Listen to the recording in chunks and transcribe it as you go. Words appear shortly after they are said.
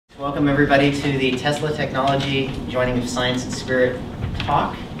Welcome everybody to the Tesla Technology Joining of Science and Spirit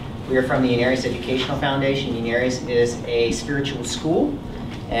talk. We are from the Unarius Educational Foundation. Unarius is a spiritual school,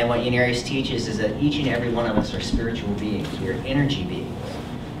 and what Unarius teaches is that each and every one of us are spiritual beings. We are energy beings,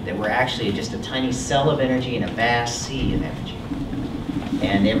 that we're actually just a tiny cell of energy in a vast sea of energy.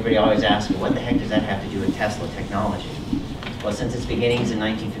 And everybody always asks, well, what the heck does that have to do with Tesla technology? Well, since its beginnings in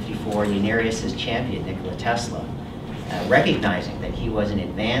 1954, Unarius has championed Nikola Tesla, recognizing that he was an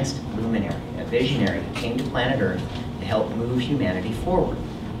advanced luminary, a visionary who came to planet Earth to help move humanity forward,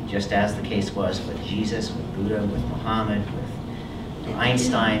 just as the case was with Jesus, with Buddha, with Muhammad, with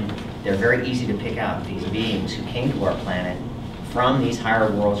Einstein. They're very easy to pick out, these beings who came to our planet from these higher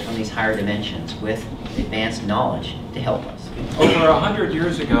worlds, from these higher dimensions, with advanced knowledge to help us. Over 100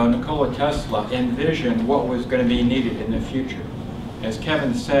 years ago, Nikola Tesla envisioned what was going to be needed in the future. As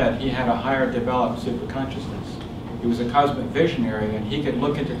Kevin said, he had a higher developed superconsciousness. He was a cosmic visionary, and he could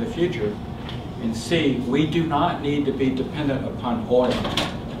look into the future and see we do not need to be dependent upon oil,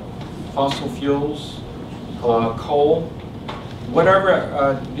 fossil fuels, coal,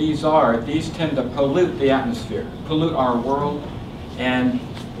 whatever these are. These tend to pollute the atmosphere, pollute our world. And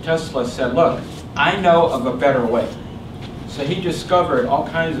Tesla said, look, I know of a better way. So he discovered all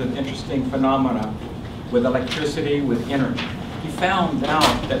kinds of interesting phenomena with electricity, with energy. He found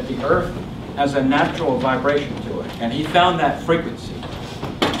out that the Earth has a natural vibration to it, and he found that frequency.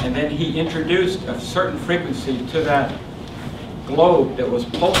 And then he introduced a certain frequency to that globe that was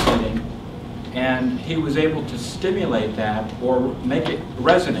pulsating, and he was able to stimulate that or make it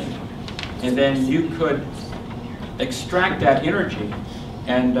resonate. And then you could extract that energy,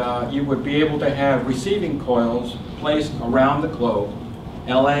 and you would be able to have receiving coils placed around the globe,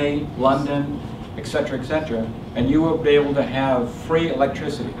 LA, London, etc., and you will be able to have free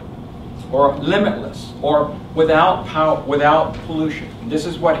electricity, or limitless, or without power, without pollution. This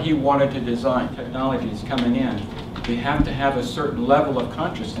is what he wanted to design. Technologies coming in, we have to have a certain level of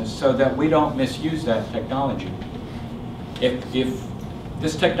consciousness so that we don't misuse that technology. If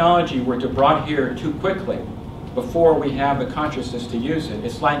this technology were to be brought here too quickly, before we have the consciousness to use it,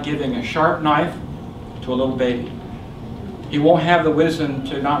 it's like giving a sharp knife to a little baby. He won't have the wisdom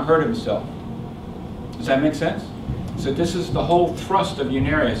to not hurt himself. Does that make sense? So this is the whole thrust of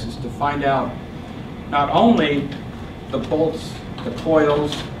Unarius, is to find out not only the bolts, the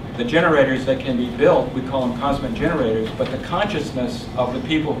coils, the generators that can be built, we call them cosmic generators, but the consciousness of the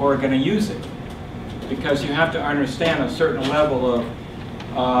people who are going to use it. Because you have to understand a certain level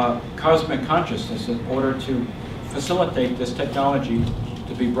of cosmic consciousness in order to facilitate this technology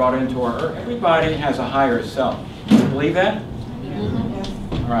to be brought into our Earth. Everybody has a higher self. Do you believe that?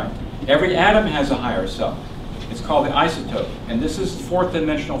 Mm-hmm. All right. Every atom has a higher self. It's called the isotope, and this is fourth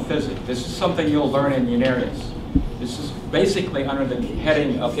dimensional physics. This is something you'll learn in Unarius. This is basically under the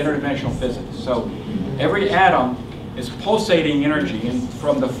heading of interdimensional physics. So every atom is pulsating energy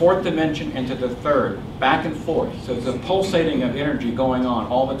from the fourth dimension into the third, back and forth. So it's a pulsating of energy going on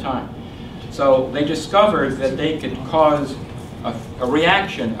all the time. So they discovered that they could cause a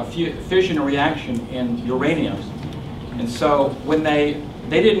reaction, a fission reaction in uranium. And so when they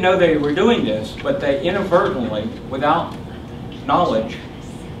didn't know they were doing this, but they inadvertently, without knowledge,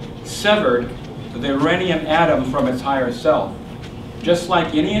 severed the uranium atom from its higher self. Just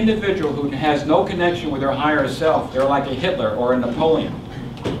like any individual who has no connection with their higher self, they're like a Hitler or a Napoleon.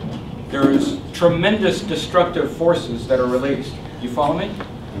 There is tremendous destructive forces that are released. You follow me?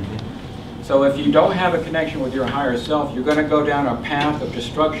 So if you don't have a connection with your higher self, you're going to go down a path of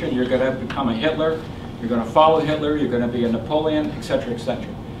destruction. You're going to become a Hitler. You're going to follow Hitler. You're going to be a Napoleon, etc., etc.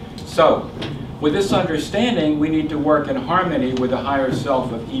 So with this understanding, we need to work in harmony with the higher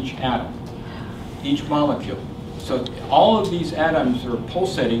self of each atom, each molecule. So all of these atoms are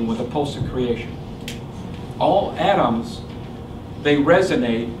pulsating with a pulse of creation. All atoms, they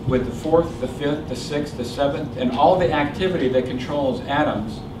resonate with the fourth, the fifth, the sixth, the seventh, and all the activity that controls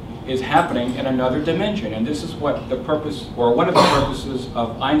atoms is happening in another dimension. And this is what the purpose, or one of the purposes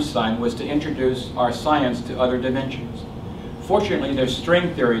of Einstein, was to introduce our science to other dimensions. Fortunately, there's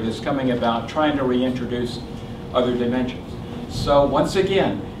string theory that's coming about trying to reintroduce other dimensions. So once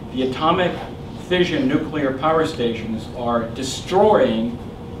again, the atomic fission nuclear power stations are destroying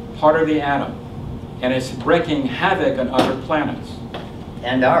part of the atom, and it's wreaking havoc on other planets.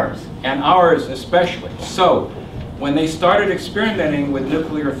 And ours. And ours especially. So when they started experimenting with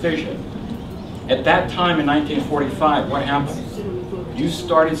nuclear fission, at that time in 1945, what happened? You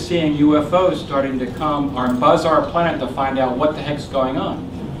started seeing UFOs starting to come or buzz our planet to find out what the heck's going on.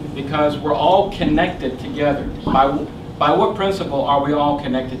 Because we're all connected together. By what principle are we all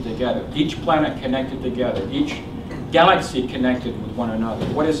connected together? Each planet connected together. Each galaxy connected with one another.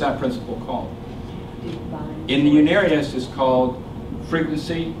 What is that principle called? In the Unarius, it's called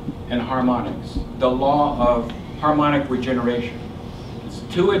frequency and harmonics, the law of harmonic regeneration. It's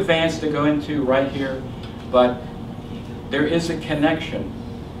too advanced to go into right here, but there is a connection.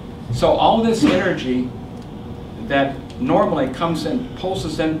 So all this energy that normally comes and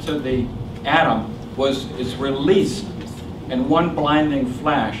pulses into the atom is released in one blinding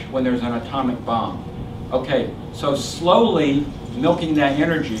flash when there's an atomic bomb. Okay, so slowly milking that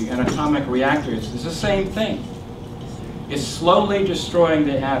energy in atomic reactors is the same thing. It's slowly destroying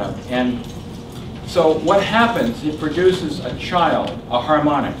the atom. And so what happens, it produces a child, a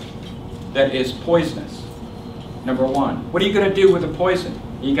harmonic, that is poisonous, number one. What are you going to do with the poison?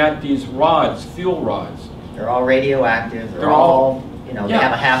 You got these rods, fuel rods. They're all radioactive. They're all, you know, they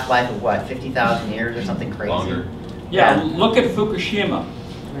have a half-life of what, 50,000 years or something crazy? Longer. Yeah, look at Fukushima.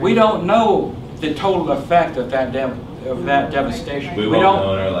 We don't know the total effect of that devastation. We won't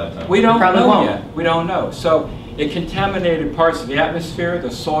know in our lifetime. We don't Probably know won't. yet. We don't know. So it contaminated parts of the atmosphere, the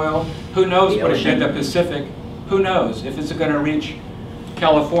soil. Who knows The what it did ocean. in the Pacific? Who knows if it's going to reach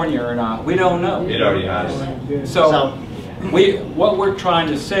California or not? We don't know. It already has. So what we're trying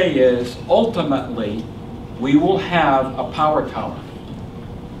to say is, ultimately, we will have a power tower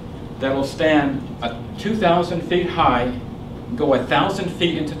that will stand 2,000 feet high, go 1,000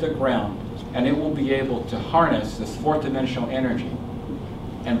 feet into the ground, and it will be able to harness this fourth dimensional energy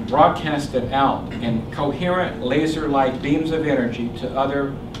and broadcast it out in coherent laser-like beams of energy to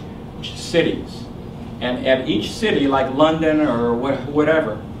other cities. And at each city, like London or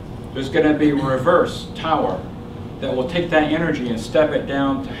whatever, there's going to be a reverse tower that will take that energy and step it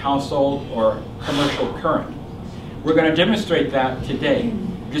down to household or commercial current. We're going to demonstrate that today.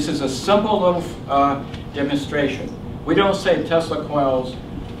 This is a simple little demonstration. We don't say Tesla coils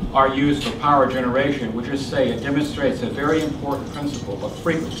are used for power generation. We just say it demonstrates a very important principle of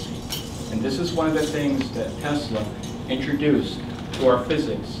frequency. And this is one of the things that Tesla introduced to our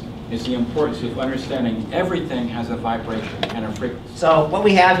physics, is the importance of understanding everything has a vibration and a frequency. So what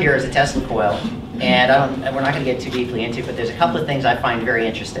we have here is a Tesla coil, and we're not going to get too deeply into it, but there's a couple of things I find very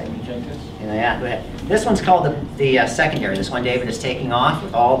interesting. Can you take this? Yeah, go ahead. This one's called the secondary. This one David is taking off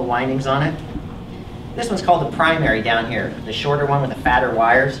with all the windings on it. This one's called the primary down here, the shorter one with the fatter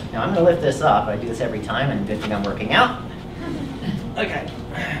wires. Now I'm going to lift this up. I do this every time, and good thing I'm working out. Okay.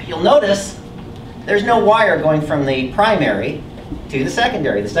 You'll notice there's no wire going from the primary to the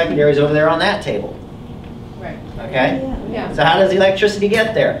secondary. The secondary is over there on that table. Right. Okay? Yeah. So how does the electricity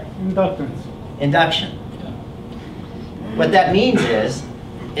get there? Inductance. Induction. What that means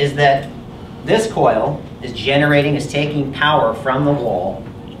is that this coil is taking power from the wall,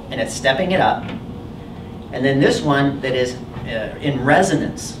 and it's stepping it up. And then this one that is in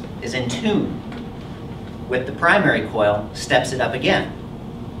resonance, is in tune with the primary coil, steps it up again.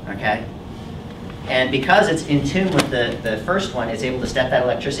 Okay? And because it's in tune with the first one, it's able to step that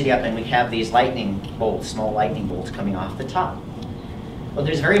electricity up, and we have these lightning bolts, small lightning bolts coming off the top. Well,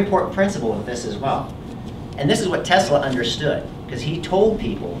 there's a very important principle with this as well. And this is what Tesla understood, because he told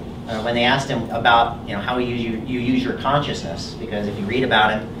people when they asked him about how you use your consciousness, because if you read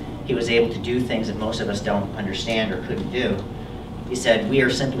about him, he was able to do things that most of us don't understand or couldn't do. He said, we are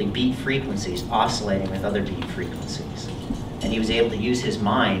simply beat frequencies oscillating with other beat frequencies. And he was able to use his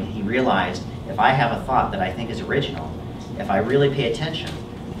mind. He realized, if I have a thought that I think is original, if I really pay attention,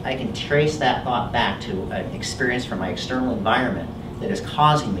 I can trace that thought back to an experience from my external environment that is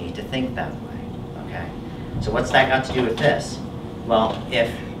causing me to think that way. Okay? So what's that got to do with this? Well,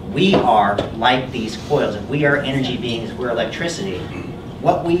 if we are like these coils, if we are energy beings, we're electricity,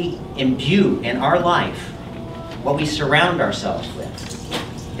 what we imbue in our life, what we surround ourselves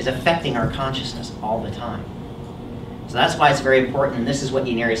with, is affecting our consciousness all the time. So that's why it's very important, and this is what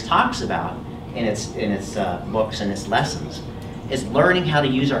Unarius talks about in its books and its lessons, is learning how to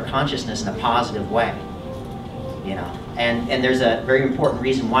use our consciousness in a positive way. And there's a very important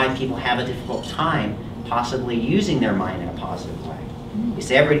reason why people have a difficult time possibly using their mind in a positive way. You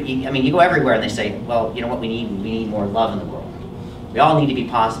say you go everywhere and they say, well, you know what we need? We need more love in the world. We all need to be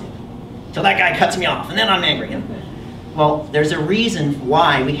positive. Till that guy cuts me off, and then I'm angry. Well, there's a reason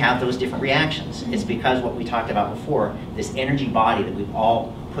why we have those different reactions. It's because what we talked about before, this energy body that we've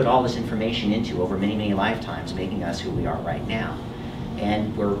all put all this information into over many, many lifetimes, making us who we are right now.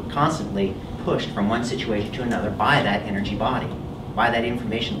 And we're constantly pushed from one situation to another by that energy body, by that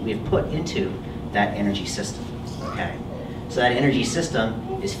information that we've put into that energy system. Okay? So that energy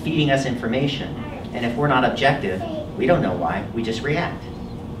system is feeding us information, and if we're not objective, we don't know why, we just react.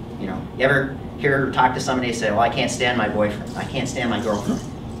 You ever hear or talk to somebody say, well, I can't stand my boyfriend, I can't stand my girlfriend,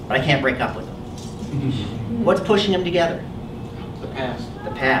 but I can't break up with them. What's pushing them together? The past.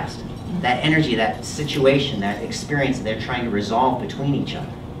 The past. That energy, that situation, that experience that they're trying to resolve between each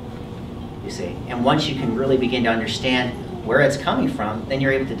other. You see? And once you can really begin to understand where it's coming from, then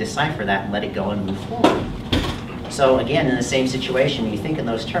you're able to decipher that and let it go and move forward. So again, in the same situation, when you think in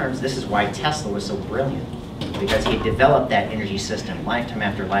those terms, this is why Tesla was so brilliant. Because he had developed that energy system lifetime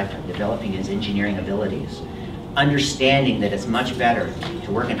after lifetime, developing his engineering abilities, understanding that it's much better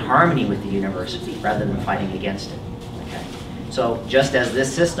to work in harmony with the universe rather than fighting against it. Okay? So just as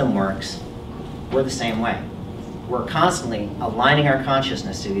this system works, we're the same way. We're constantly aligning our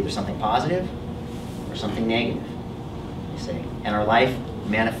consciousness to either something positive or something negative, you see. And our life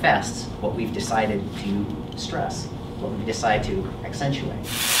manifests what we've decided to stress, what we decide to accentuate.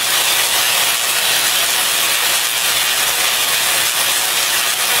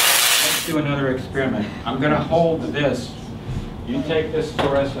 Let's do another experiment. I'm going to hold this. You take this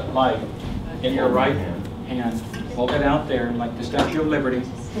fluorescent light in your right hand. Hold it out there like the Statue of Liberty.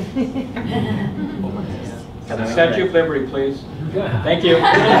 Statue of Liberty, please. Thank you.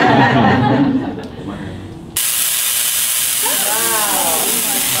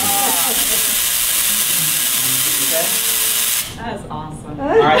 That's awesome.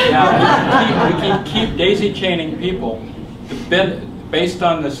 All right, now we can keep daisy chaining people. Based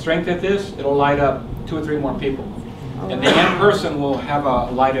on the strength of this, it'll light up 2 or 3 more people. And the end person will have a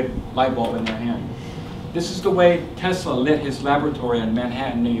lighted light bulb in their hand. This is the way Tesla lit his laboratory in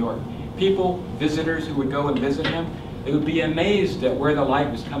Manhattan, New York. People, visitors who would go and visit him, they would be amazed at where the light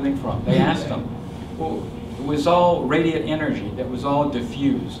was coming from. They asked him. Well, it was all radiant energy that was all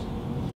diffused.